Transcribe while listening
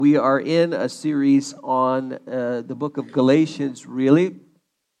We are in a series on the book of Galatians, really,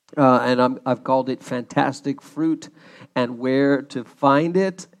 and I've called it Fantastic Fruit and Where to Find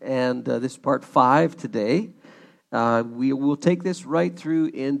It, and this is part 5 today. We will take this right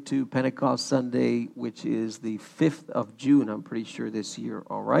through into Pentecost Sunday, which is the 5th of June, I'm pretty sure this year,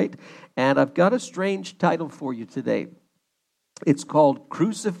 all right? And I've got a strange title for you today. It's called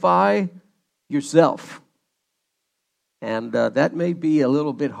Crucify Yourself. And that may be a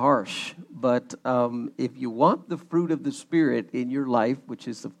little bit harsh, but if you want the fruit of the Spirit in your life, which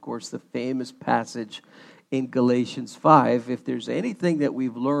is, of course, the famous passage in Galatians 5, if there's anything that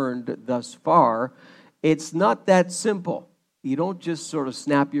we've learned thus far, it's not that simple. You don't just sort of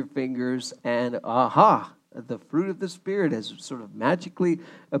snap your fingers and, the fruit of the Spirit has sort of magically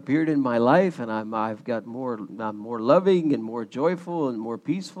appeared in my life, and I'm more loving and more joyful and more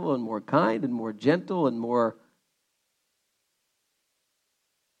peaceful and more kind and more gentle and more...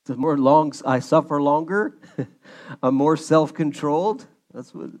 I suffer longer. I'm more self-controlled.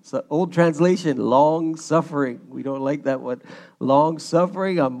 That's what it's an old translation, long suffering. We don't like that one. Long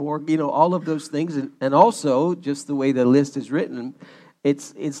suffering. I'm more, all of those things. And also, just the way the list is written,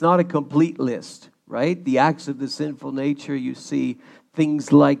 it's not a complete list, right? The acts of the sinful nature, you see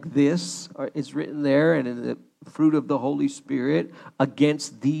things like this is written there, and in the fruit of the Holy Spirit,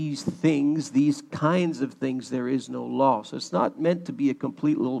 against these things, these kinds of things, there is no law. So it's not meant to be a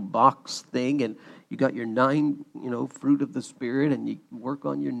complete little box thing, and you got your 9, fruit of the Spirit, and you work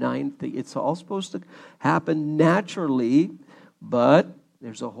on your 9 thing. It's all supposed to happen naturally, but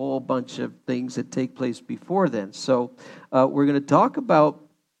there's a whole bunch of things that take place before then. So we're going to talk about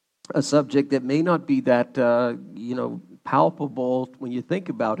a subject that may not be that, palpable when you think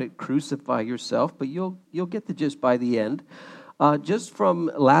about it, crucify yourself, but you'll get the gist by the end. Just from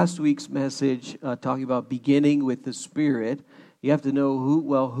last week's message, talking about beginning with the Spirit, you have to know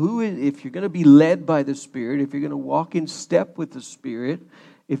if you're going to be led by the Spirit, if you're going to walk in step with the Spirit,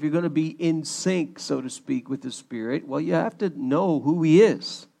 if you're going to be in sync, so to speak, with the Spirit, well, you have to know who He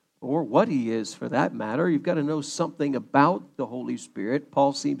is, or what He is for that matter. You've got to know something about the Holy Spirit.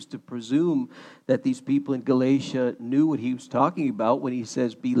 Paul seems to presume that these people in Galatia knew what he was talking about when he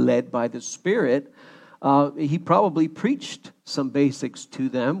says, be led by the Spirit. He probably preached some basics to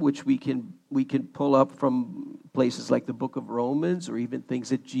them, which we can pull up from places like the book of Romans, or even things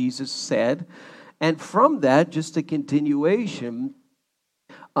that Jesus said. And from that, just a continuation,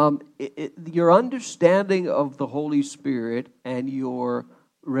 your understanding of the Holy Spirit and your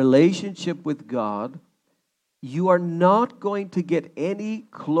relationship with God, you are not going to get any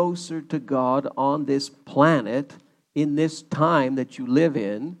closer to God on this planet in this time that you live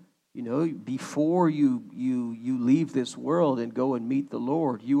in. Before you leave this world and go and meet the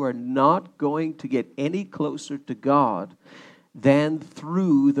Lord, you are not going to get any closer to God than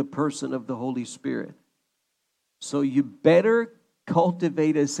through the person of the Holy Spirit. So you better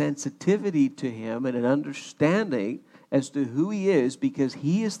cultivate a sensitivity to Him and an understanding as to who He is, because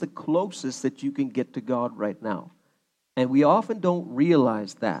He is the closest that you can get to God right now. And we often don't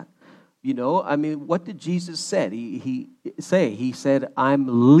realize that. What did Jesus say? He said,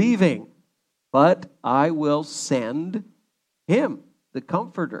 I'm leaving, but I will send Him, the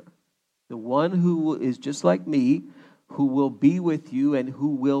Comforter, the one who is just like me, who will be with you and who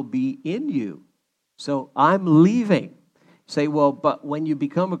will be in you. So I'm leaving. You say, well, but when you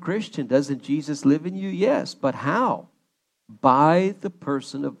become a Christian, doesn't Jesus live in you? Yes, but how? By the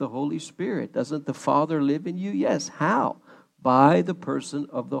person of the Holy Spirit. Doesn't the Father live in you? Yes. How? By the person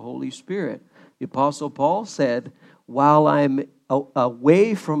of the Holy Spirit. The Apostle Paul said, while I'm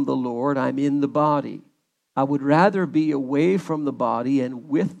away from the Lord, I'm in the body. I would rather be away from the body and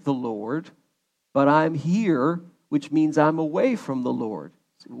with the Lord, but I'm here, which means I'm away from the Lord.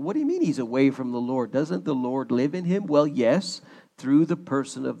 What do you mean He's away from the Lord? Doesn't the Lord live in him? Well, yes, through the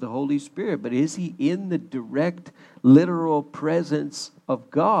person of the Holy Spirit. But is He in the direct, literal presence of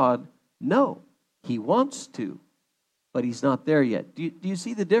God? No. He wants to, but He's not there yet. Do you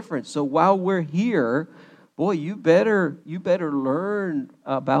see the difference? So while we're here, boy, you better learn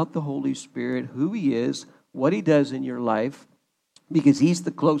about the Holy Spirit, who He is, what He does in your life, because He's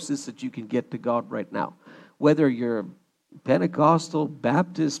the closest that you can get to God right now. Whether you're Pentecostal,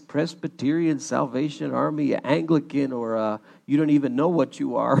 Baptist, Presbyterian, Salvation Army, Anglican, or you don't even know what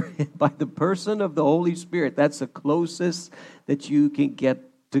you are, by the person of the Holy Spirit, that's the closest that you can get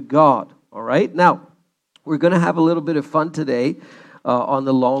to God. All right? Now, we're going to have a little bit of fun today on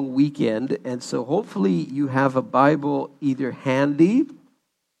the long weekend, and so hopefully you have a Bible either handy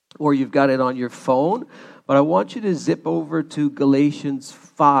or you've got it on your phone, but I want you to zip over to Galatians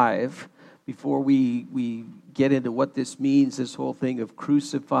 5 before we get into what this means, this whole thing of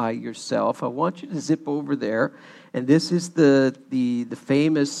crucify yourself, I want you to zip over there. And this is the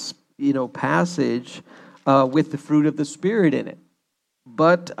famous, passage with the fruit of the Spirit in it.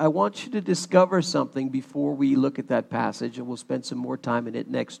 But I want you to discover something before we look at that passage, and we'll spend some more time in it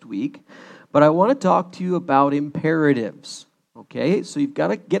next week. But I want to talk to you about imperatives. Okay, so you've got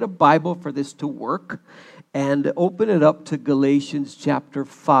to get a Bible for this to work and open it up to Galatians chapter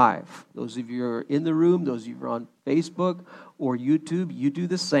 5. Those of you who are in the room, those of you who are on Facebook or YouTube, you do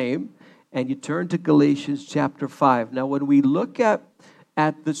the same, and you turn to Galatians chapter 5. Now, when we look at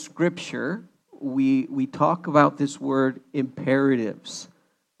the scripture, we talk about this word imperatives.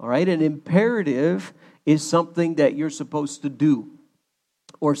 All right, an imperative is something that you're supposed to do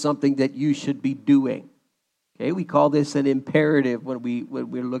or something that you should be doing. Okay, we call this an imperative when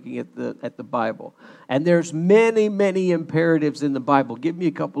we're looking at the Bible. And there's many, many imperatives in the Bible. Give me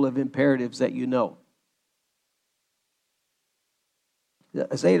a couple of imperatives that you know.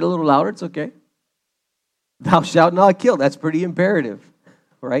 Say it a little louder, it's okay. Thou shalt not kill. That's pretty imperative,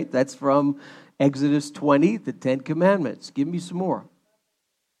 right? That's from Exodus 20, the 10 Commandments. Give me some more.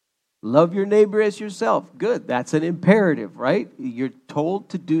 Love your neighbor as yourself. Good, that's an imperative, right? You're told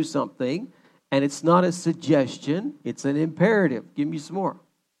to do something. And it's not a suggestion, it's an imperative. Give me some more.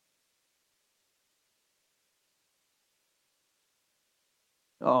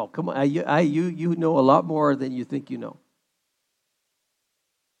 Oh, come on. You know a lot more than you think you know.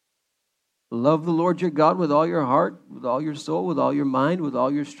 Love the Lord your God with all your heart, with all your soul, with all your mind, with all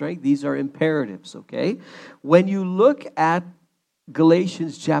your strength. These are imperatives, okay? When you look at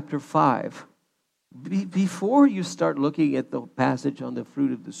Galatians chapter 5, before you start looking at the passage on the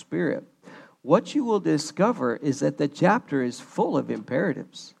fruit of the Spirit, what you will discover is that the chapter is full of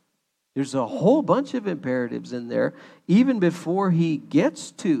imperatives. There's a whole bunch of imperatives in there, even before he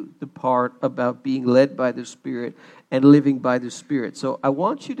gets to the part about being led by the Spirit and living by the Spirit. So I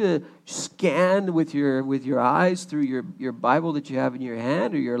want you to scan with your eyes through your Bible that you have in your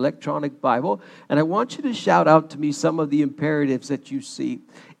hand or your electronic Bible, and I want you to shout out to me some of the imperatives that you see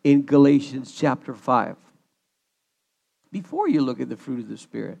in Galatians chapter 5. Before you look at the fruit of the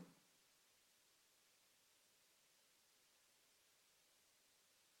Spirit.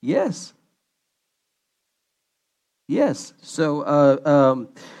 Yes. Yes. So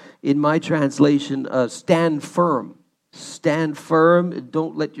in my translation, stand firm. Stand firm.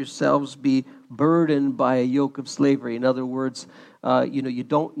 Don't let yourselves be burdened by a yoke of slavery. In other words, you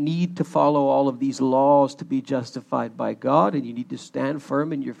don't need to follow all of these laws to be justified by God, and you need to stand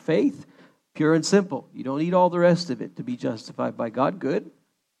firm in your faith, pure and simple. You don't need all the rest of it to be justified by God. Good.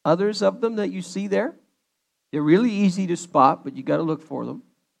 Others of them that you see there, they're really easy to spot, but you got to look for them.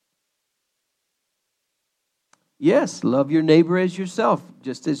 Yes, love your neighbor as yourself,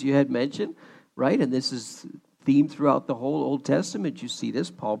 just as you had mentioned, right? And this is themed throughout the whole Old Testament. You see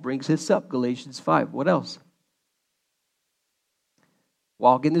this. Paul brings this up, Galatians 5. What else?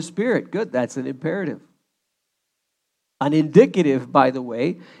 Walk in the Spirit. Good, that's an imperative. An indicative, by the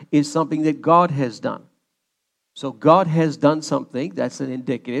way, is something that God has done. So God has done something, that's an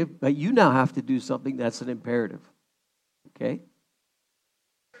indicative, but you now have to do something that's an imperative. Okay?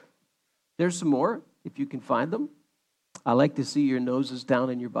 There's some more. If you can find them. I like to see your noses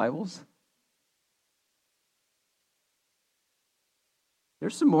down in your Bibles.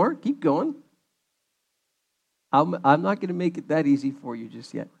 There's some more. Keep going. I'm not going to make it that easy for you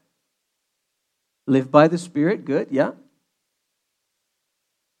just yet. Live by the Spirit. Good. Yeah.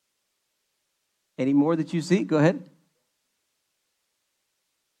 Any more that you see? Go ahead.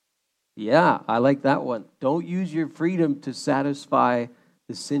 Yeah, I like that one. Don't use your freedom to satisfy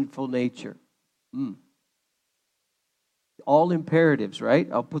the sinful nature. All imperatives, right?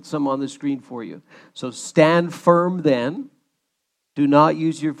 I'll put some on the screen for you. So stand firm then. Do not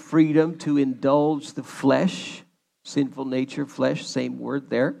use your freedom to indulge the flesh, sinful nature, flesh, same word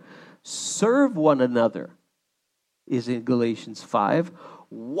there. Serve one another is in Galatians 5.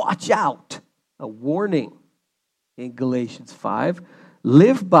 Watch out, a warning in Galatians 5.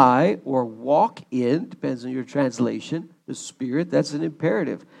 Live by or walk in, depends on your translation, the Spirit, that's an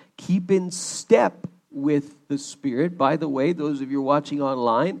imperative. Keep in step with the Spirit. By the way, those of you watching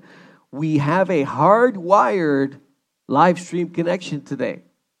online, we have a hardwired live stream connection today.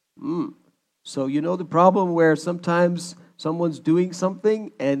 So you know the problem where sometimes someone's doing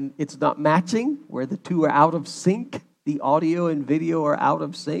something and it's not matching, where the two are out of sync, the audio and video are out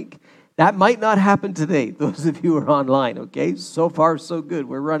of sync. That might not happen today, those of you who are online, okay? So far, so good.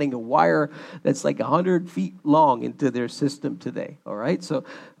 We're running a wire that's like 100 feet long into their system today, all right? So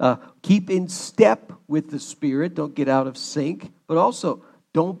keep in step with the Spirit. Don't get out of sync. But also,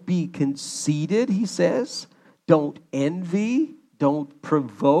 don't be conceited, he says. don't envy, don't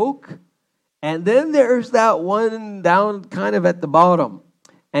provoke. And then there's that one down kind of at the bottom.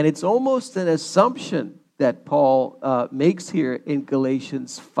 And it's almost an assumption that Paul makes here in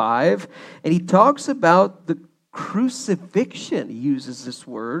Galatians 5. And he talks about the crucifixion, he uses this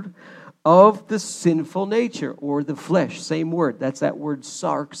word, of the sinful nature or the flesh. Same word. That's that word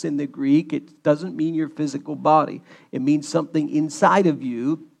sarx in the Greek. It doesn't mean your physical body. It means something inside of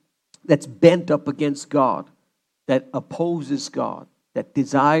you that's bent up against God, that opposes God, that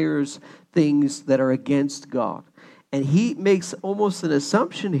desires things that are against God. And he makes almost an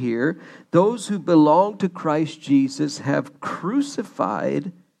assumption here. Those who belong to Christ Jesus have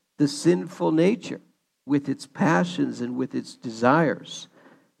crucified the sinful nature with its passions and with its desires.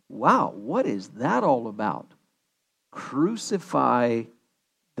 Wow, what is that all about? Crucify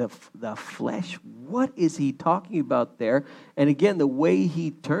the flesh. What is he talking about there? And again, the way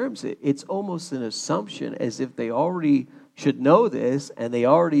he terms it, it's almost an assumption as if they already should know this and they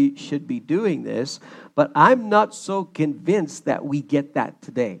already should be doing this. But I'm not so convinced that we get that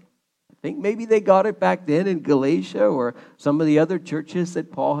today. I think maybe they got it back then in Galatia or some of the other churches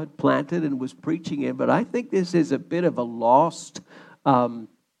that Paul had planted and was preaching in. But I think this is a bit of a lost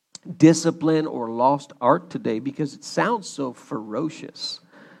discipline or lost art today because it sounds so ferocious.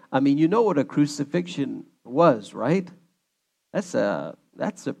 I mean, you know what a crucifixion was, right? That's a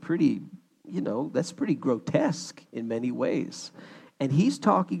pretty, that's pretty grotesque in many ways. And he's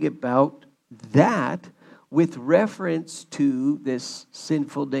talking about that with reference to this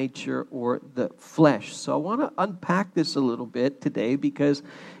sinful nature or the flesh. So I want to unpack this a little bit today because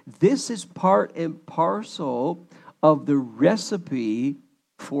this is part and parcel of the recipe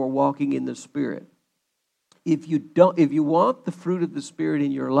for walking in the Spirit. If you want the fruit of the Spirit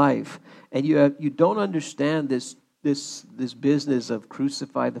in your life, and you don't understand this business of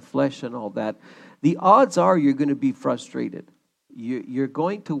crucify the flesh and all that, the odds are you're going to be frustrated. You're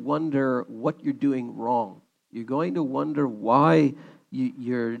going to wonder what you're doing wrong. You're going to wonder why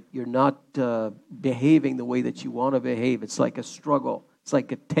you're not behaving the way that you want to behave. It's like a struggle. It's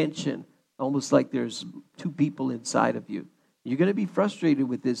like a tension, almost like there's two people inside of you. You're going to be frustrated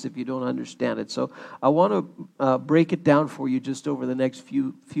with this if you don't understand it. So I want to break it down for you just over the next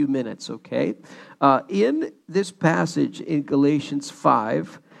few minutes, okay? In this passage in Galatians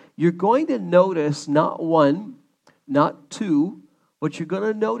 5, you're going to notice not one, not two, but you're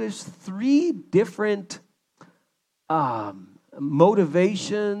going to notice three different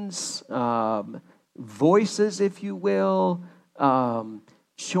motivations, voices, if you will,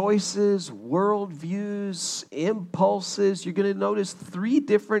 choices, worldviews, impulses. You're going to notice three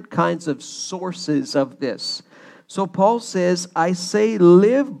different kinds of sources of this. So Paul says, I say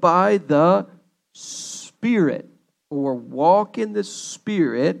live by the Spirit, or walk in the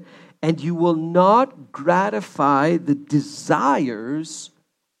Spirit, and you will not gratify the desires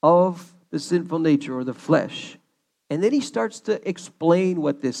of the sinful nature or the flesh. And then he starts to explain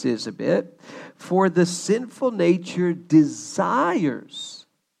what this is a bit. For the sinful nature desires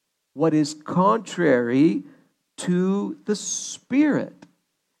what is contrary to the Spirit,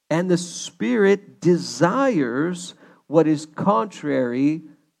 and the Spirit desires what is contrary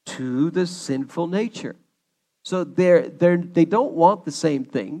to the sinful nature. So they don't want the same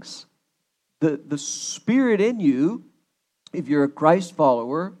things. The Spirit in you, if you're a Christ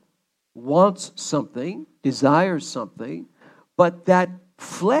follower, wants something, desires something, but that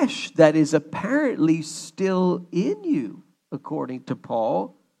flesh that is apparently still in you, according to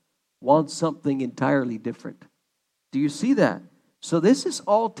Paul, wants something entirely different. Do you see that? So this is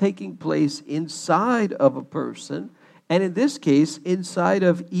all taking place inside of a person, and in this case, inside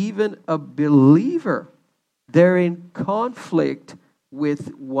of even a believer. They're in conflict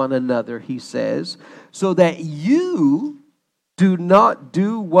with one another, he says, so that you do not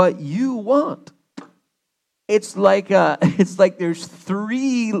do what you want. It's like there's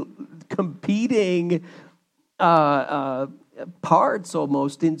three competing parts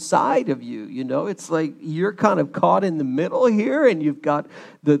almost inside of you. It's like you're kind of caught in the middle here, and you've got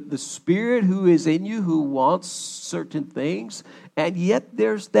the Spirit who is in you who wants certain things, and yet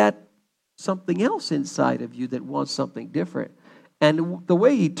there's that something else inside of you that wants something different. And the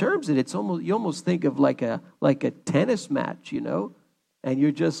way he terms it, you almost think of like a tennis match, and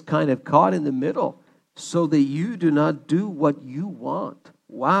you're just kind of caught in the middle, so that you do not do what you want.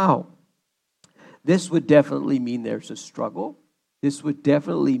 Wow. This would definitely mean there's a struggle. This would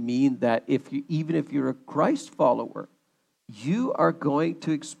definitely mean that even if you're a Christ follower, you are going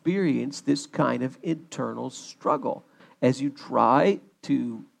to experience this kind of internal struggle as you try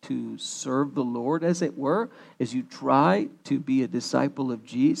to to serve the Lord, as it were, as you try to be a disciple of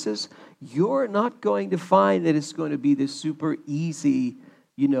Jesus, you're not going to find that it's going to be this super easy,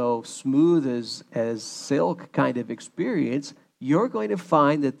 smooth as silk kind of experience. You're going to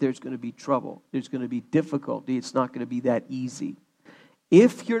find that there's going to be trouble. There's going to be difficulty. It's not going to be that easy.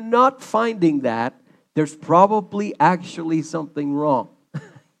 If you're not finding that, there's probably actually something wrong.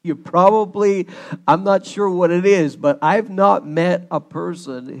 I'm not sure what it is, but I've not met a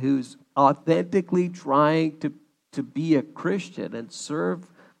person who's authentically trying to be a Christian and serve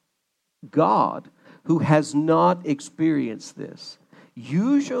God who has not experienced this.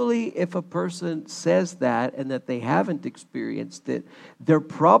 Usually, if a person says that and that they haven't experienced it, they're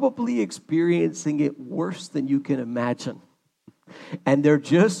probably experiencing it worse than you can imagine. And they're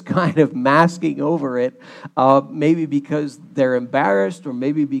just kind of masking over it, maybe because they're embarrassed, or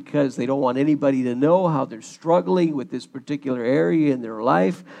maybe because they don't want anybody to know how they're struggling with this particular area in their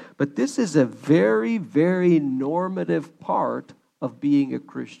life. But this is a very, very normative part of being a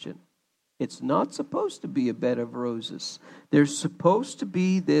Christian. It's not supposed to be a bed of roses. There's supposed to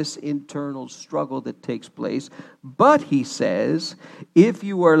be this internal struggle that takes place. But he says, if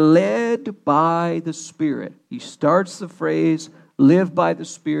you are led by the Spirit, he starts the phrase, live by the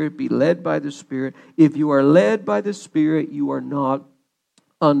Spirit, be led by the Spirit. If you are led by the Spirit, you are not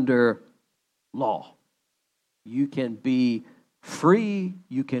under law. You can be free.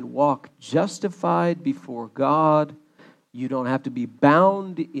 You can walk justified before God. You don't have to be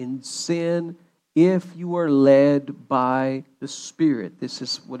bound in sin if you are led by the Spirit. This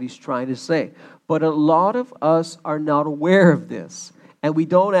is what he's trying to say. But a lot of us are not aware of this. And we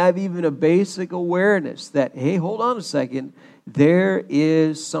don't have even a basic awareness that, hey, hold on a second, there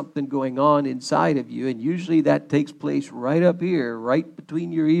is something going on inside of you. And usually that takes place right up here, right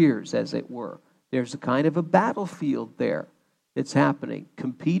between your ears, as it were. There's a kind of a battlefield there that's happening.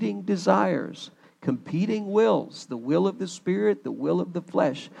 Competing desires, competing wills, the will of the Spirit, the will of the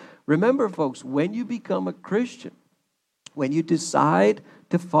flesh. Remember, folks, when you become a Christian, when you decide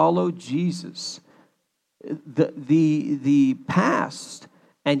to follow Jesus, the past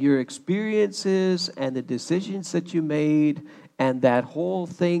and your experiences and the decisions that you made and that whole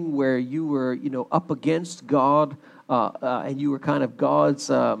thing where you were, up against God and you were kind of God's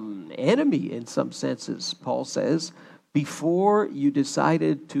enemy in some senses, Paul says, before you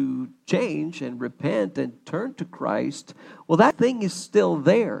decided to change and repent and turn to Christ, well, that thing is still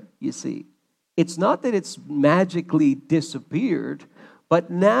there, you see. It's not that it's magically disappeared, but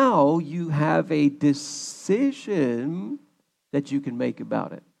now you have a decision that you can make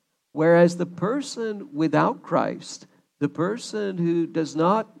about it. Whereas the person without Christ, the person who does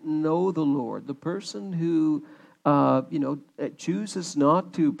not know the Lord, the person who, chooses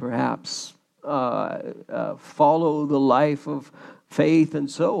not to perhaps follow the life of faith and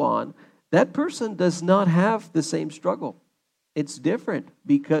so on, that person does not have the same struggle. It's different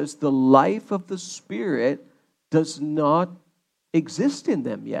because the life of the Spirit does not exist in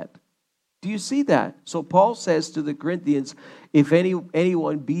them yet. Do you see that? So Paul says to the Corinthians, if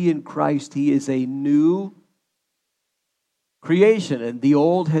anyone be in Christ, he is a new creation, and the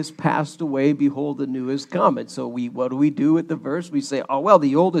old has passed away, behold, the new has come. And so what do we do with the verse? We say, oh, well,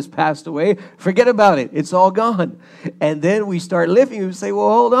 the old has passed away, forget about it, it's all gone. And then we start living and say, well,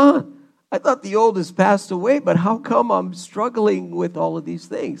 hold on, I thought the old has passed away, but how come I'm struggling with all of these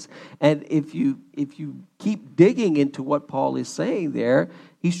things? And if you keep digging into what Paul is saying there,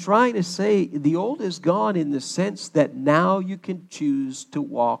 he's trying to say the old is gone in the sense that now you can choose to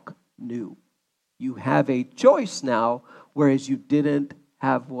walk new. You have a choice now, whereas you didn't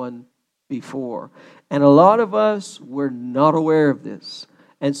have one before. And a lot of us, we're not aware of this.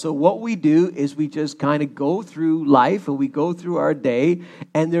 And so what we do is we just kind of go through life and we go through our day,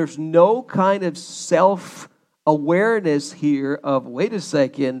 and there's no kind of self-awareness here of, wait a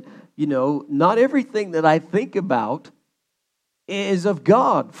second, not everything that I think about is of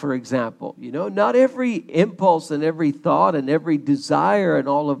God, for example. Not every impulse and every thought and every desire and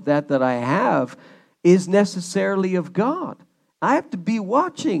all of that I have is necessarily of God. I have to be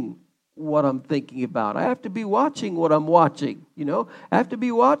watching what I'm thinking about. I have to be watching what I'm watching. I have to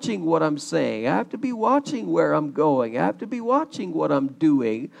be watching what I'm saying. I have to be watching where I'm going. I have to be watching what I'm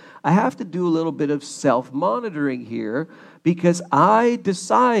doing. I have to do a little bit of self-monitoring here because I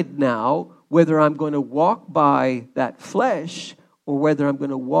decide now whether I'm going to walk by that flesh or whether I'm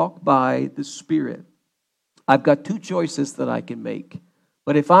going to walk by the Spirit. I've got two choices that I can make.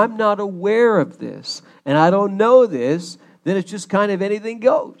 But if I'm not aware of this and I don't know this, then it's just kind of anything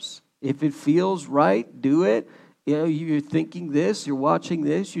goes. If it feels right, do it. You're thinking this, you're watching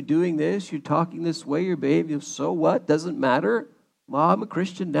this, you're doing this, you're talking this way, you're behaving. So what? Doesn't matter. Well, I'm a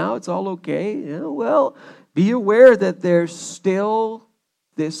Christian now. It's all okay. Well, be aware that there's still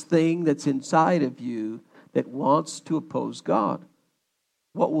this thing that's inside of you that wants to oppose God.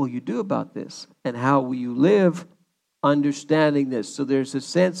 What will you do about this? And how will you live understanding this? So there's a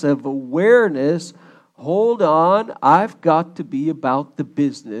sense of awareness. Hold on, I've got to be about the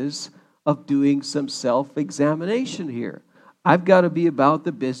business of doing some self-examination here. I've got to be about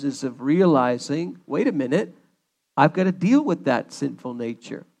the business of realizing, wait a minute, I've got to deal with that sinful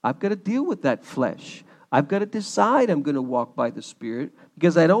nature. I've got to deal with that flesh. I've got to decide I'm going to walk by the Spirit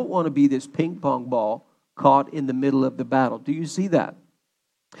because I don't want to be this ping pong ball caught in the middle of the battle. Do you see that?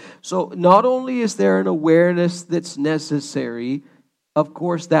 So not only is there an awareness that's necessary, of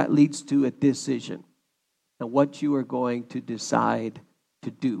course that leads to a decision and what you are going to decide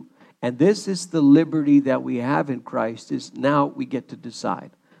to do. And this is the liberty that we have in Christ, is now we get to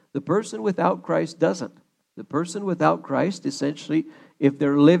decide. The person without Christ doesn't. The person without Christ, essentially, if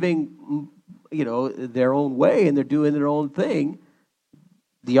they're living, their own way and they're doing their own thing,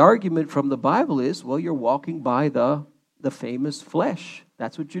 the argument from the Bible is, well, you're walking by the famous flesh.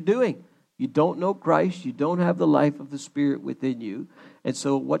 That's what you're doing. You don't know Christ. You don't have the life of the Spirit within you. And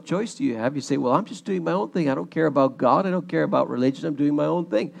so what choice do you have? You say, well, I'm just doing my own thing. I don't care about God. I don't care about religion. I'm doing my own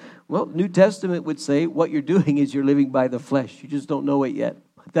thing. Well, New Testament would say what you're doing is you're living by the flesh. You just don't know it yet.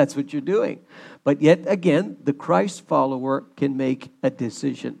 That's what you're doing. But yet again, the Christ follower can make a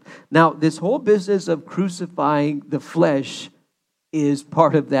decision. Now, this whole business of crucifying the flesh is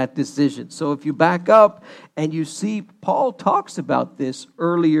part of that decision. So if you back up and you see Paul talks about this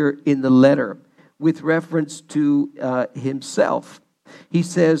earlier in the letter with reference to himself. He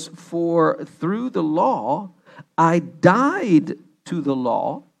says, for through the law, I died to the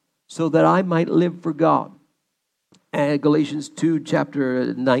law so that I might live for God. And Galatians 2,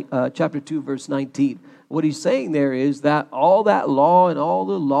 chapter 2, verse 19. What he's saying there is that all that law and all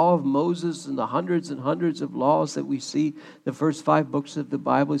the law of Moses and the hundreds and hundreds of laws that we see, the first 5 books of the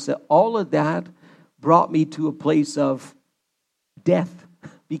Bible, he said all of that brought me to a place of death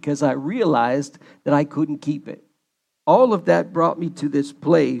because I realized that I couldn't keep it. All of that brought me to this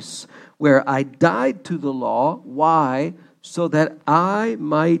place where I died to the law. Why? So that I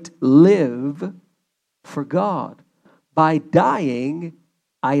might live for God. By dying,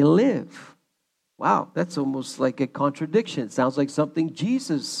 I live. Wow, that's almost like a contradiction. It sounds like something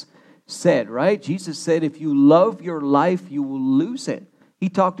Jesus said, right? Jesus said, if you love your life, you will lose it. He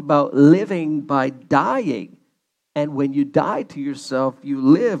talked about living by dying. And when you die to yourself, you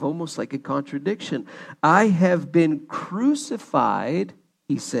live, almost like a contradiction. I have been crucified,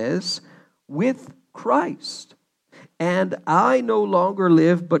 he says, with Christ. And I no longer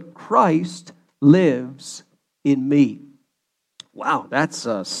live, but Christ lives in me. Wow, that's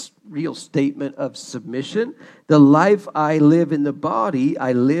a real statement of submission. The life I live in the body,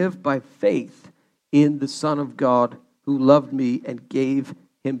 I live by faith in the Son of God who loved me and gave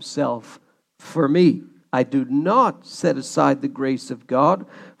himself for me. I do not set aside the grace of God,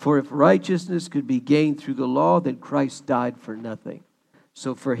 for if righteousness could be gained through the law, then Christ died for nothing.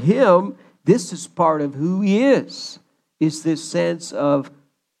 So for him, this is part of who he is this sense of,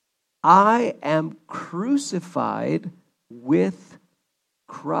 I am crucified with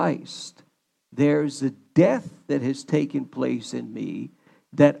Christ. There's a death that has taken place in me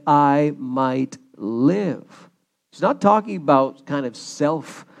that I might live. He's not talking about kind of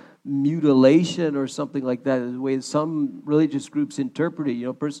self-mutilation or something like that, the way some religious groups interpret it.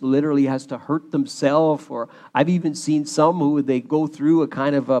 A person literally has to hurt themselves, or I've even seen some who they go through a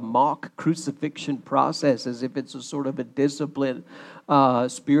kind of a mock crucifixion process as if it's a sort of a discipline,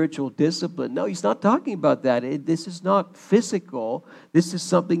 spiritual discipline. No, he's not talking about that. This is not physical. This is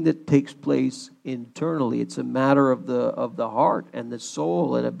something that takes place internally. It's a matter of the heart and the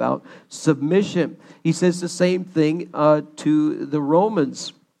soul and about submission. He says the same thing to the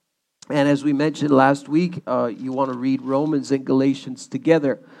Romans. And as we mentioned last week, you want to read Romans and Galatians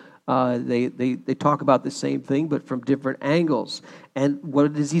together. They talk about the same thing, but from different angles. And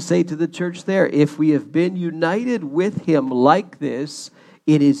what does he say to the church there? If we have been united with him like this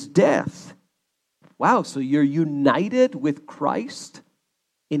in his death. Wow, so you're united with Christ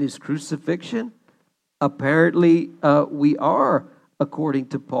in his crucifixion? Apparently, we are, according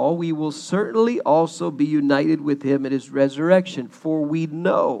to Paul. We will certainly also be united with him in his resurrection. For we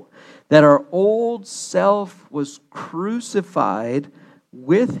know that our old self was crucified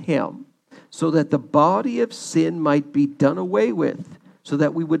with him, so that the body of sin might be done away with, so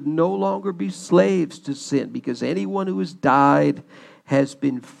that we would no longer be slaves to sin, because anyone who has died has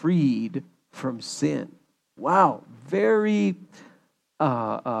been freed from sin. Wow, very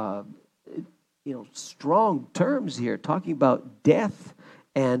strong terms here, talking about death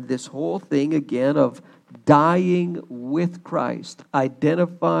and this whole thing again of dying with Christ,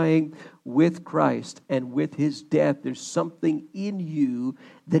 identifying with Christ and with his death. There's something in you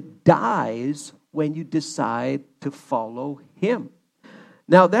that dies when you decide to follow him.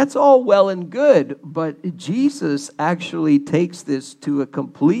 Now, that's all well and good, but Jesus actually takes this to a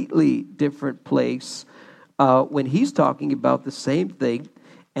completely different place when he's talking about the same thing.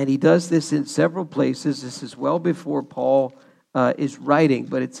 And he does this in several places. This is well before Paul is writing,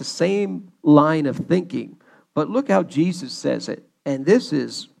 but it's the same line of thinking. But look how Jesus says it. And this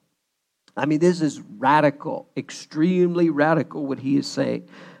is radical, extremely radical what he is saying.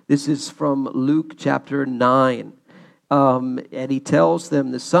 This is from Luke chapter 9. And he tells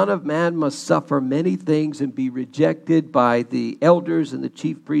them, the Son of Man must suffer many things and be rejected by the elders and the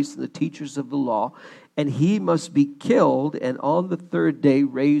chief priests and the teachers of the law. And he must be killed and on the third day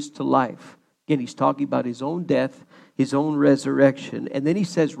raised to life. Again, he's talking about his own death, his own resurrection. And then he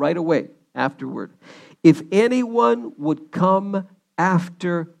says right away afterward, if anyone would come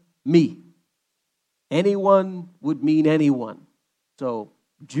after me. Anyone would mean anyone. So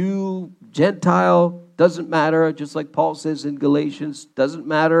Jew, Gentile, doesn't matter. Just like Paul says in Galatians, doesn't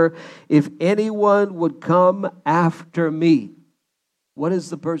matter. If anyone would come after me, what does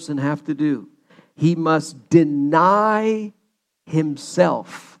the person have to do? He must deny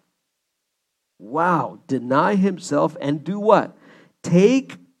himself. Wow, deny himself and do what?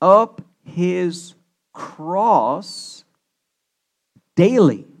 Take up his cross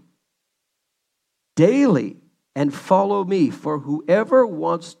daily. Daily. And follow me. For whoever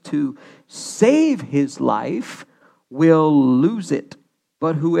wants to save his life will lose it.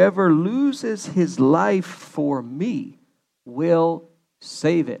 But whoever loses his life for me will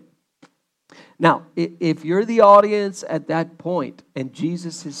save it. Now, if you're the audience at that point and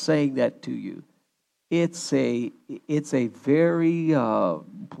Jesus is saying that to you, it's a very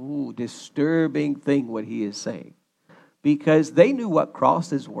disturbing thing what he is saying. Because they knew what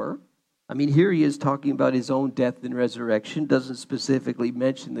crosses were. I mean, here he is talking about his own death and resurrection. Doesn't specifically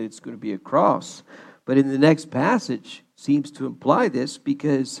mention that it's going to be a cross. But in the next passage, seems to imply this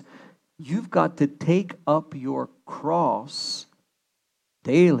because you've got to take up your cross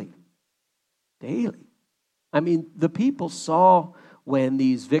daily. Daily. I mean, the people saw when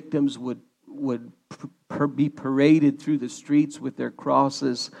these victims would be paraded through the streets with their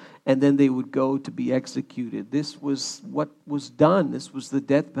crosses, and then they would go to be executed. This was what was done. This was the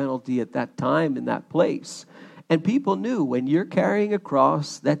death penalty at that time in that place. And people knew when you're carrying a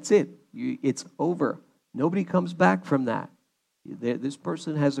cross, that's it. It's over. Nobody comes back from that. This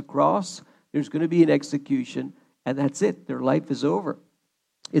person has a cross, there's going to be an execution, and that's it. Their life is over.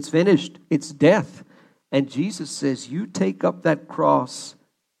 It's finished. It's death. And Jesus says, you take up that cross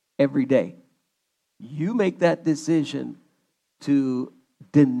every day. You make that decision to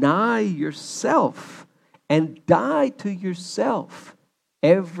deny yourself and die to yourself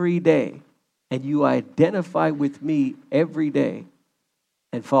every day. And you identify with me every day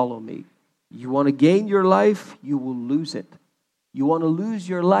and follow me. You want to gain your life, you will lose it. You want to lose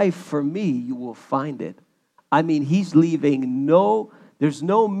your life for me, you will find it. I mean, he's leaving there's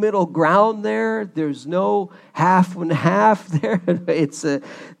no middle ground there. There's no half and half there. This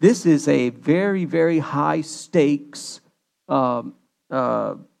is a very, very high stakes, what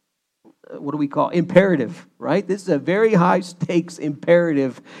do we call imperative, right? This is a very high stakes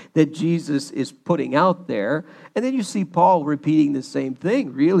imperative that Jesus is putting out there. And then you see Paul repeating the same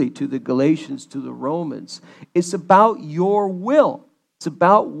thing, really, to the Galatians, to the Romans. It's about your will. It's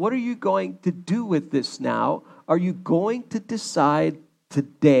about what are you going to do with this now? Are you going to decide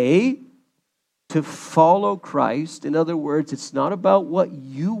today to follow Christ? In other words, it's not about what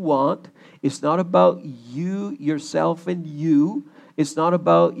you want. It's not about you, yourself, and you. It's not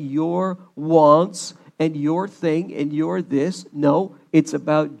about your wants and your thing and your this. No, it's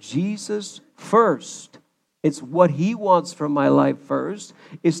about Jesus first. It's what he wants from my life first.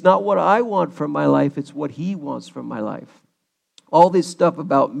 It's not what I want from my life. It's what he wants from my life. All this stuff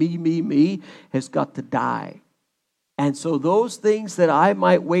about me has got to die. And so those things that I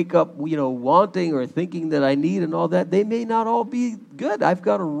might wake up, wanting or thinking that I need and all that, they may not all be good. I've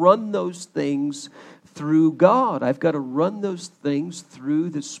got to run those things through God. I've got to run those things through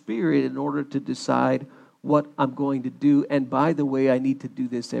the Spirit in order to decide what I'm going to do. And by the way, I need to do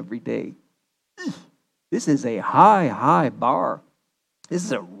this every day. This is a high, high bar. This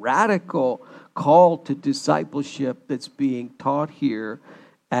is a radical call to discipleship that's being taught here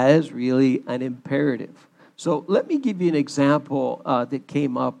as really an imperative. So let me give you an example that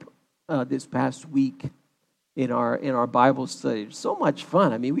came up this past week. in our Bible study. It's so much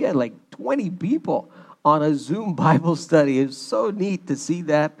fun. I mean, we had like 20 people on a Zoom Bible study. It's so neat to see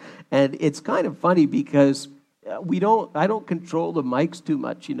that, and it's kind of funny because I don't control the mics too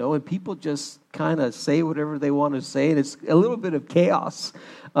much, and people just kind of say whatever they want to say, and it's a little bit of chaos,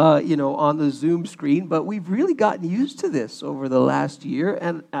 on the Zoom screen. But we've really gotten used to this over the last year,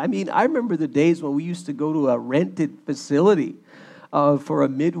 and I mean, I remember the days when we used to go to a rented facility for a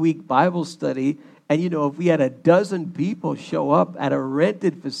midweek Bible study. And, if we had a dozen people show up at a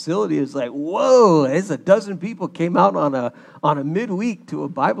rented facility, it's like, whoa, there's a dozen people came out on a midweek to a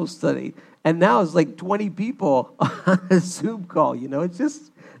Bible study. And now it's like 20 people on a Zoom call. It's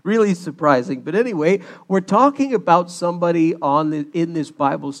just really surprising. But anyway, we're talking about somebody in this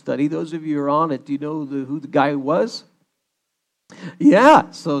Bible study. Those of you who are on it, do you know who the guy was?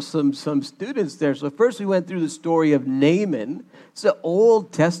 Yeah, so some students there. So first we went through the story of Naaman. It's an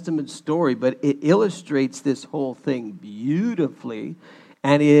Old Testament story, but it illustrates this whole thing beautifully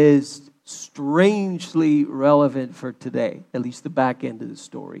and is strangely relevant for today, at least the back end of the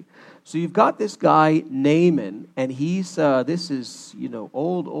story. So you've got this guy, Naaman, and he's, this is,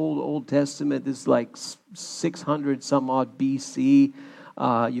 Old Testament. This is like 600 some odd BC.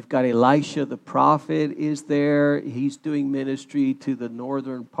 You've got Elisha the prophet is there. He's doing ministry to the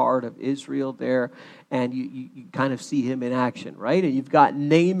northern part of Israel there. And you kind of see him in action, right? And you've got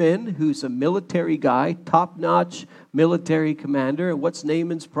Naaman, who's a military guy, top-notch military commander. And what's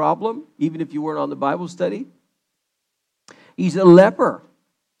Naaman's problem, even if you weren't on the Bible study? He's a leper.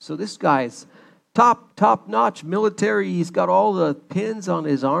 So this guy's top-notch military. He's got all the pins on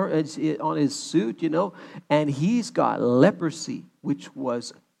his arm, on his suit, and he's got leprosy, which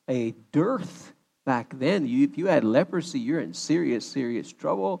was a dearth back then. If you had leprosy, you're in serious, serious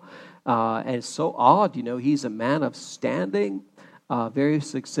trouble. And it's so odd, he's a man of standing, very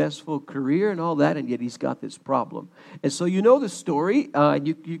successful career and all that, and yet he's got this problem. And so you know the story.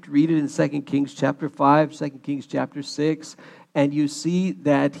 You can read it in 2 Kings chapter 5, 2 Kings chapter 6, and you see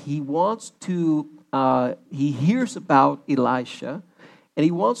that he wants to, he hears about Elisha, and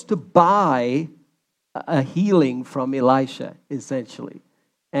he wants to buy a healing from Elisha, essentially.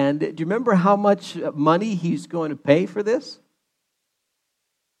 And do you remember how much money he's going to pay for this?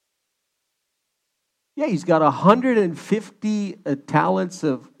 Yeah, he's got 150 talents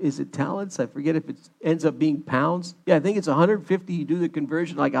of, is it talents? I forget if it ends up being pounds. Yeah, I think it's 150, you do the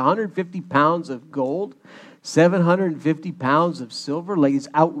conversion, like 150 pounds of gold, 750 pounds of silver, like it's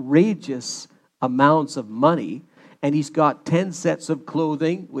outrageous amounts of money. And he's got 10 sets of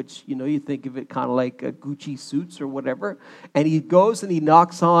clothing, which, you think of it kind of like Gucci suits or whatever. And he goes and he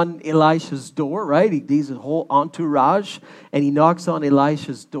knocks on Elisha's door, right? He does a whole entourage, and he knocks on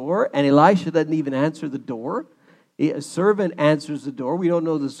Elisha's door, and Elisha doesn't even answer the door. A servant answers the door. We don't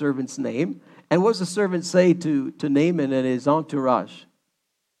know the servant's name. And what does the servant say to Naaman and his entourage?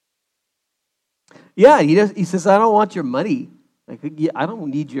 Yeah, he says, I don't want your money. I don't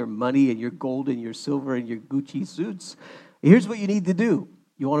need your money and your gold and your silver and your Gucci suits. Here's what you need to do.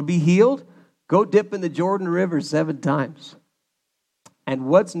 You want to be healed? Go dip in the Jordan River 7 times. And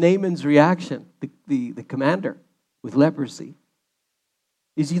what's Naaman's reaction? The commander with leprosy.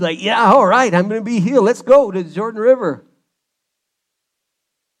 Is he like, yeah, all right, I'm going to be healed. Let's go to the Jordan River.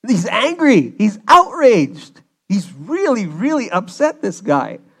 He's angry. He's outraged. He's really, really upset, this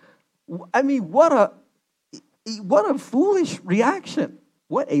guy. I mean, what a foolish reaction.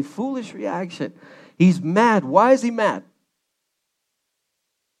 What a foolish reaction. He's mad. Why is he mad?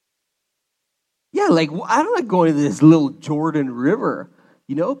 Yeah, like, I don't like going to this little Jordan River.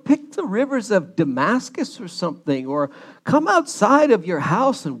 Pick the rivers of Damascus or something, or come outside of your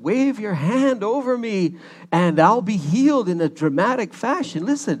house and wave your hand over me, and I'll be healed in a dramatic fashion.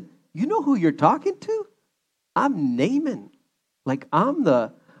 Listen, you know who you're talking to? I'm Naaman. Like, I'm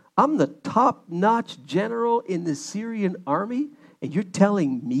the top-notch general in the Syrian army, and you're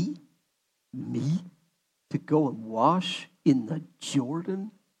telling me to go and wash in the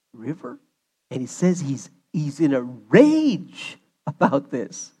Jordan River? And he says he's in a rage about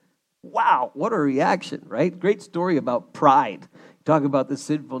this. Wow, what a reaction, right? Great story about pride. Talk about the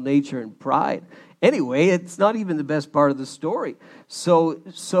sinful nature and pride. Anyway, it's not even the best part of the story. So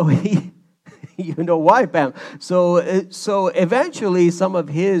he... You know why, Pam? So eventually, some of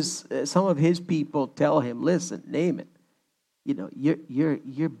his people tell him, "Listen, Naaman,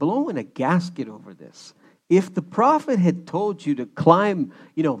 you're blowing a gasket over this. If the prophet had told you to climb,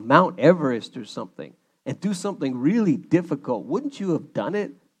 Mount Everest or something and do something really difficult, wouldn't you have done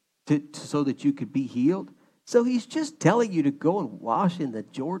it so that you could be healed? So he's just telling you to go and wash in the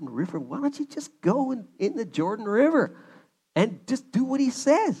Jordan River. Why don't you just go in the Jordan River and just do what he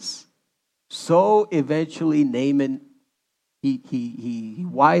says?" So eventually Naaman, he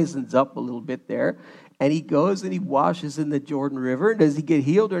wisens up a little bit there, and he goes and he washes in the Jordan River. Does he get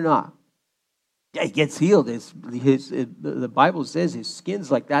healed or not? Yeah, he gets healed. The Bible says his skin's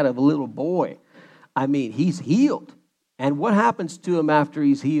like that of a little boy. I mean, he's healed. And what happens to him after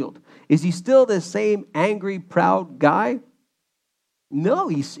he's healed? Is he still the same angry, proud guy? No,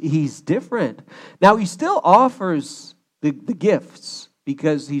 he's different. Now, he still offers the gifts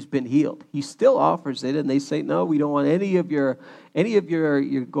because he's been healed. He still offers it, and they say, no, we don't want any of your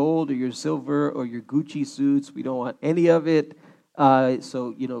gold or your silver or your Gucci suits. We don't want any of it.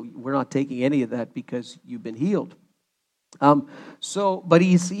 So, we're not taking any of that because you've been healed. But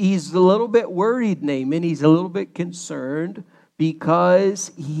he's a little bit worried, Naaman. He's a little bit concerned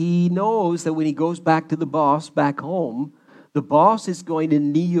because he knows that when he goes back to the boss back home, the boss is going to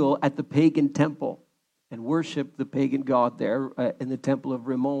kneel at the pagan temple and worship the pagan god there in the temple of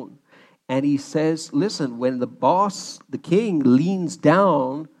Rimmon. And he says, listen, when the boss, the king, leans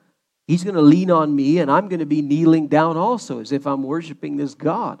down, he's going to lean on me, and I'm going to be kneeling down also, as if I'm worshiping this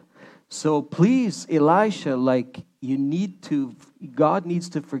God. So please, Elisha, God needs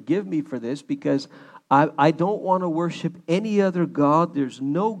to forgive me for this, because I don't want to worship any other God. There's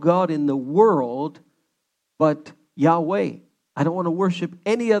no God in the world but Yahweh. I don't want to worship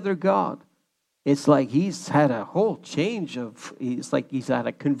any other God. It's like he's had a whole change it's like he's had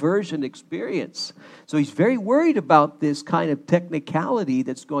a conversion experience. So he's very worried about this kind of technicality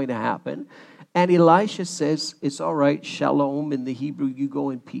that's going to happen. And Elisha says, it's all right, shalom in the Hebrew, you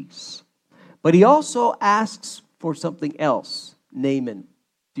go in peace. But he also asks for something else, Naaman.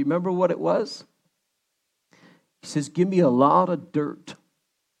 Do you remember what it was? He says, give me a lot of dirt.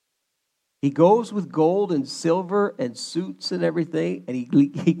 He goes with gold and silver and suits and everything, and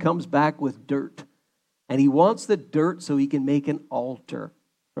he comes back with dirt. And he wants the dirt so he can make an altar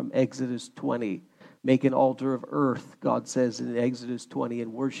from Exodus 20. Make an altar of earth, God says in Exodus 20,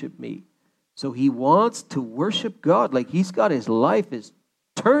 and worship me. So he wants to worship God. Like he's got his life is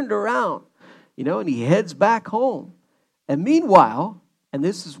turned around, and he heads back home. And meanwhile, and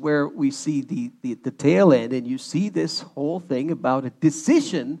this is where we see the tail end, and you see this whole thing about a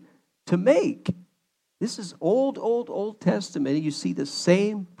decision to make. This is Old Testament. And you see the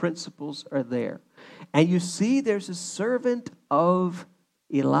same principles are there. And you see there's a servant of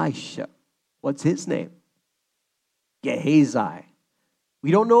Elisha. What's his name? Gehazi.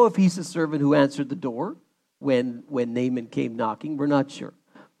 We don't know if he's the servant who answered the door when Naaman came knocking. We're not sure.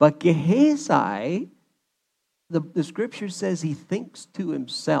 But Gehazi, the scripture says he thinks to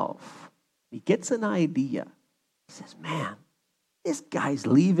himself. He gets an idea. He says, man, this guy's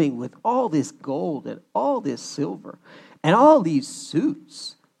leaving with all this gold and all this silver and all these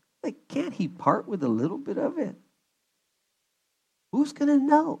suits. Like, can't he part with a little bit of it? Who's going to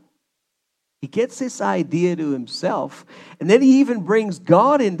know? He gets this idea to himself, and then he even brings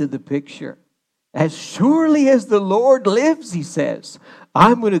God into the picture. As surely as the Lord lives, he says,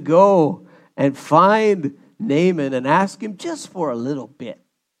 I'm going to go and find Naaman and ask him just for a little bit.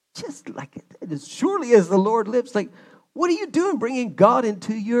 Just like it. As surely as the Lord lives. Like, what are you doing bringing God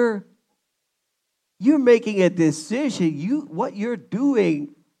into you're making a decision. What you're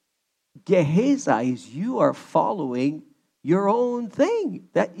doing, Gehazi, is you are following your own thing.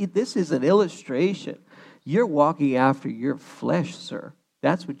 This is an illustration. You're walking after your flesh, sir.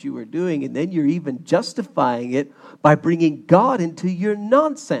 That's what you were doing. And then you're even justifying it by bringing God into your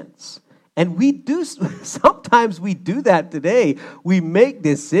nonsense. And sometimes we do that today. We make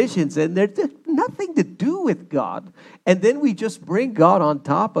decisions and there's nothing to do with God. And then we just bring God on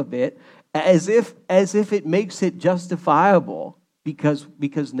top of it as if it makes it justifiable because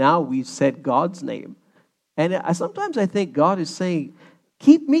now we've said God's name. And sometimes I think God is saying,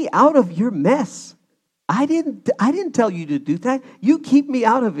 keep me out of your mess. I didn't tell you to do that. You keep me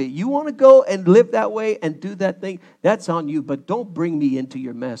out of it. You want to go and live that way and do that thing, that's on you. But don't bring me into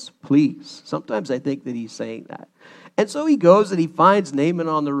your mess, please. Sometimes I think that he's saying that. And so he goes and he finds Naaman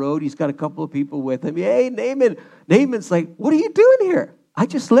on the road. He's got a couple of people with him. Hey, Naaman. Naaman's like, what are you doing here? I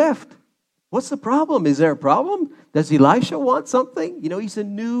just left. What's the problem? Is there a problem? Does Elisha want something?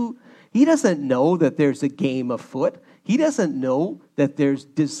 He doesn't know that there's a game afoot. He doesn't know that there's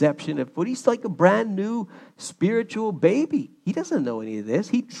deception afoot. He's like a brand new spiritual baby. He doesn't know any of this.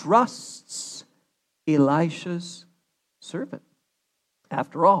 He trusts Elisha's servant.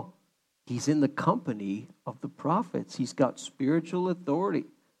 After all, he's in the company of the prophets. He's got spiritual authority.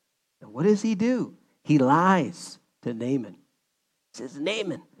 And what does he do? He lies to Naaman. He says,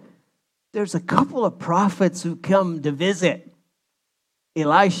 Naaman, there's a couple of prophets who come to visit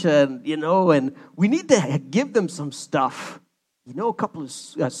Elisha, and we need to give them some stuff. a couple of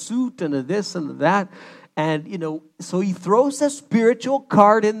a suit and a this and a that. And, so he throws a spiritual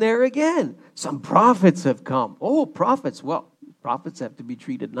card in there again. Some prophets have come. Oh, prophets. Well, prophets have to be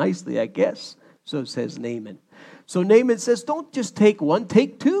treated nicely, I guess. So says Naaman. So Naaman says, don't just take one,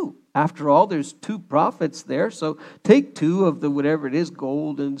 take two. After all, there's two prophets there. So take two of the whatever it is,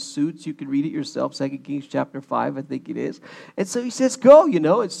 golden suits. You can read it yourself, 2 Kings chapter 5, I think it is. And so he says, go,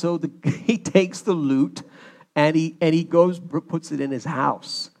 And so he takes the loot and he goes, puts it in his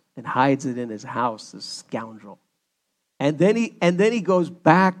house. And hides it in his house, this scoundrel. And then he goes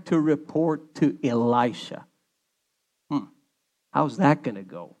back to report to Elisha. How's that going to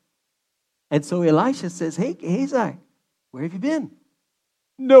go? And so Elisha says, hey, Gehazi, where have you been?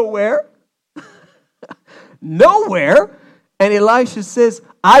 Nowhere. Nowhere. And Elisha says,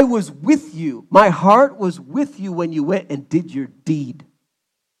 I was with you. My heart was with you when you went and did your deed.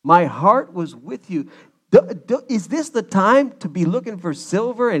 My heart was with you. Is this the time to be looking for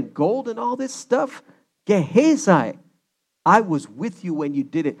silver and gold and all this stuff? Gehazi, I was with you when you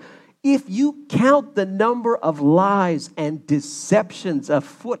did it. If you count the number of lies and deceptions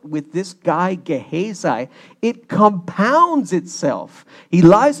afoot with this guy Gehazi, it compounds itself. He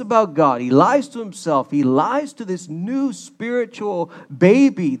lies about God. He lies to himself. He lies to this new spiritual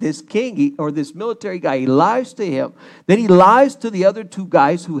baby, this king or this military guy. He lies to him. Then he lies to the other two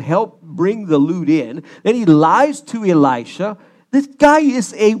guys who helped bring the loot in. Then he lies to Elisha. This guy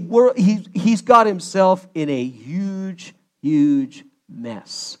is he's got himself in a huge, huge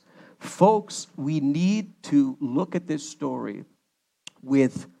mess. Folks, we need to look at this story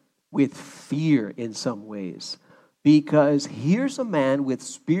with fear in some ways. Because here's a man with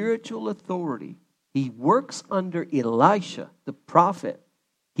spiritual authority. He works under Elisha, the prophet.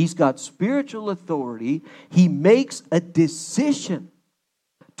 He's got spiritual authority. He makes a decision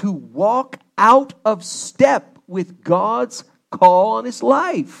to walk out of step with God's call on his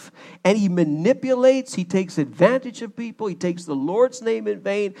life. And he manipulates, he takes advantage of people, he takes the Lord's name in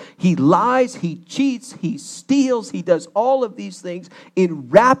vain, he lies, he cheats, he steals, he does all of these things in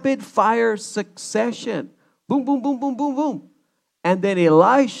rapid fire succession. Boom, boom, boom, boom, boom, boom. And then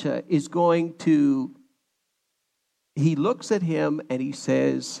Elisha is he looks at him and he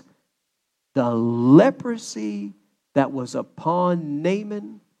says, the leprosy that was upon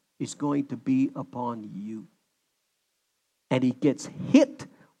Naaman is going to be upon you. And he gets hit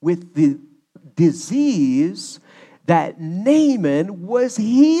with the disease that Naaman was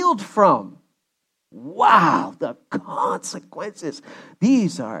healed from. Wow, the consequences.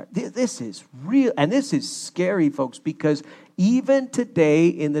 This is real, and this is scary, folks, because even today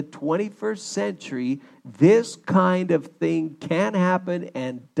in the 21st century, this kind of thing can happen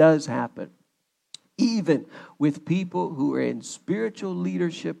and does happen. Even with people who are in spiritual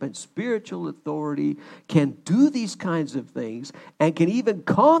leadership and spiritual authority can do these kinds of things and can even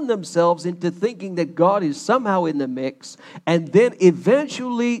con themselves into thinking that God is somehow in the mix. And then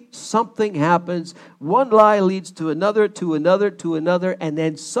eventually something happens. One lie leads to another, to another, to another. And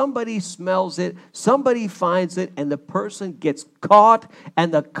then somebody smells it, somebody finds it, and the person gets caught.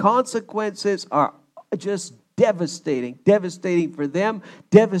 And the consequences are just devastating for them,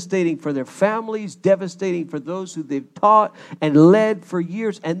 devastating for their families, devastating for those who they've taught and led for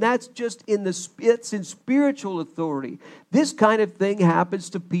years. And that's just it's in spiritual authority. This kind of thing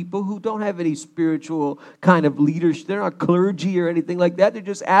happens to people who don't have any spiritual kind of leadership. They're not clergy or anything like that. They're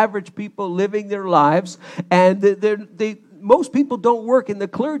just average people living their lives, and most people don't work in the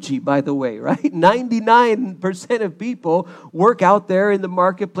clergy, by the way, right? 99% of people work out there in the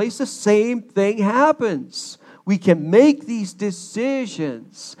marketplace. The same thing happens. We can make these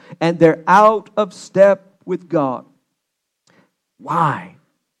decisions, and they're out of step with God. Why?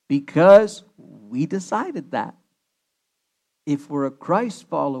 Because we decided that. If we're a Christ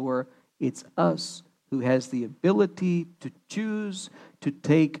follower, it's us who has the ability to choose to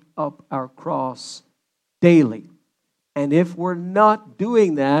take up our cross daily. And if we're not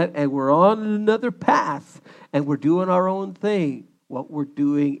doing that and we're on another path and we're doing our own thing, what we're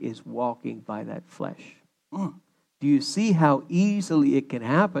doing is walking by that flesh. Do you see how easily it can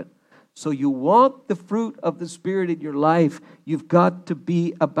happen? So you want the fruit of the Spirit in your life, you've got to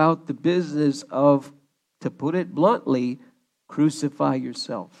be about the business of, to put it bluntly, crucify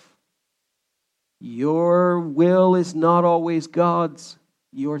yourself. Your will is not always God's.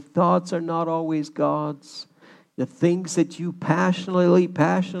 Your thoughts are not always God's. The things that you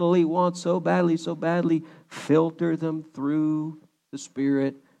passionately want so badly, filter them through the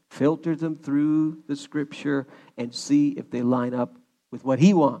Spirit, filter them through the Scripture, and see if they line up with what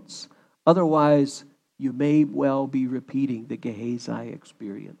He wants. Otherwise, you may well be repeating the Gehazi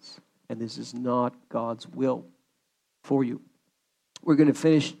experience. And this is not God's will for you. We're going to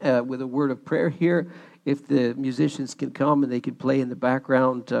finish with a word of prayer here. If the musicians can come and they can play in the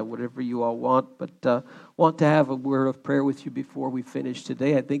background, whatever you all want. But want to have a word of prayer with you before we finish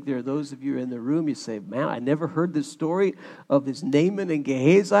today. I think there are those of you in the room, you say, man, I never heard this story of this Naaman and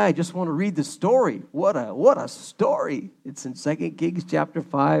Gehazi. I just want to read the story. What a story. It's in 2 Kings chapter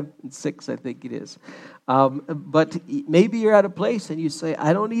 5 and 6, I think it is. But maybe you're at a place and you say,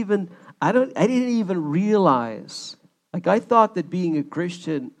 I didn't even realize. Like, I thought that being a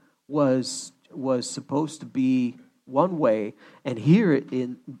Christian was supposed to be one way, and here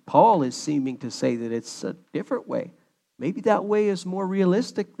Paul is seeming to say that it's a different way. Maybe that way is more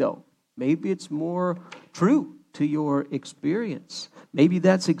realistic, though. Maybe it's more true to your experience. Maybe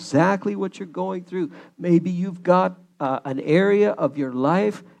that's exactly what you're going through. Maybe you've got an area of your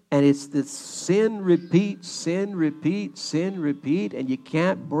life, and it's this sin, repeat, sin, repeat, sin, repeat, and you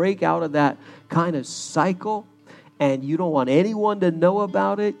can't break out of that kind of cycle. And you don't want anyone to know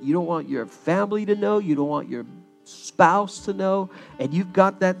about it. You don't want your family to know. You don't want your spouse to know. And you've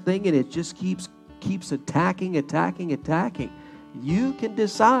got that thing, and it just keeps attacking. You can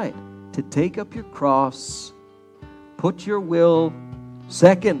decide to take up your cross, put your will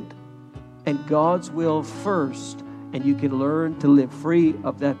second, and God's will first. And you can learn to live free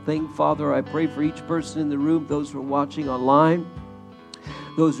of that thing. Father, I pray for each person in the room, those who are watching online,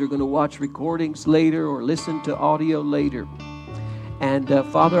 those who are going to watch recordings later or listen to audio later. And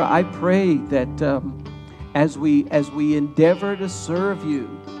Father, I pray that as we endeavor to serve you,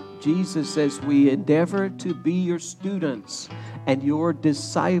 Jesus, as we endeavor to be your students and your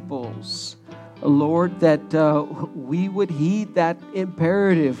disciples, Lord, that we would heed that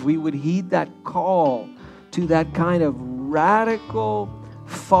imperative, we would heed that call to that kind of radical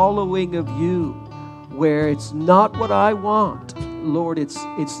following of you, where it's not what I want, Lord,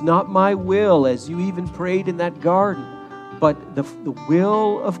 it's not my will, as you even prayed in that garden, but the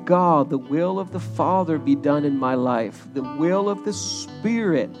will of God, the will of the Father be done in my life. The will of the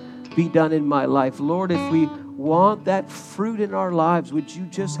Spirit be done in my life. Lord, if we want that fruit in our lives, would you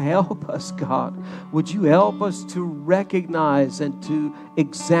just help us, God? Would you help us to recognize and to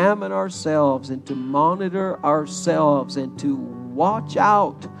examine ourselves and to monitor ourselves and to watch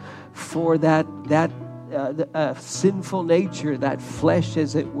out for that sinful nature, that flesh,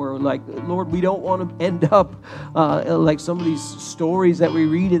 as it were. Like, Lord, we don't want to end up like some of these stories that we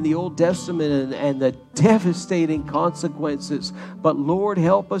read in the Old Testament and the devastating consequences. But Lord,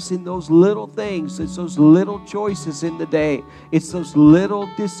 help us in those little things. It's those little choices in the day. It's those little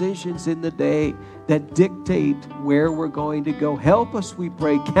decisions in the day that dictate where we're going to go. Help us, we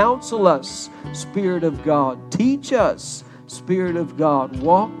pray. Counsel us, Spirit of God. Teach us, Spirit of God.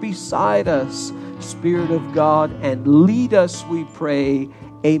 Walk beside us, Spirit of God, and lead us, we pray.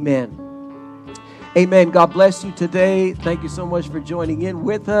 Amen. Amen. God bless you today. Thank you so much for joining in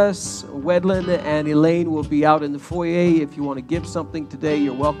with us. Wedlin and Elaine will be out in the foyer. If you want to give something today,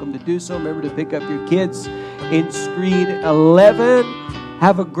 you're welcome to do so. Remember to pick up your kids in screen 11.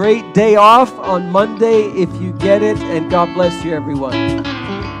 Have a great day off on Monday if you get it, and God bless you, everyone.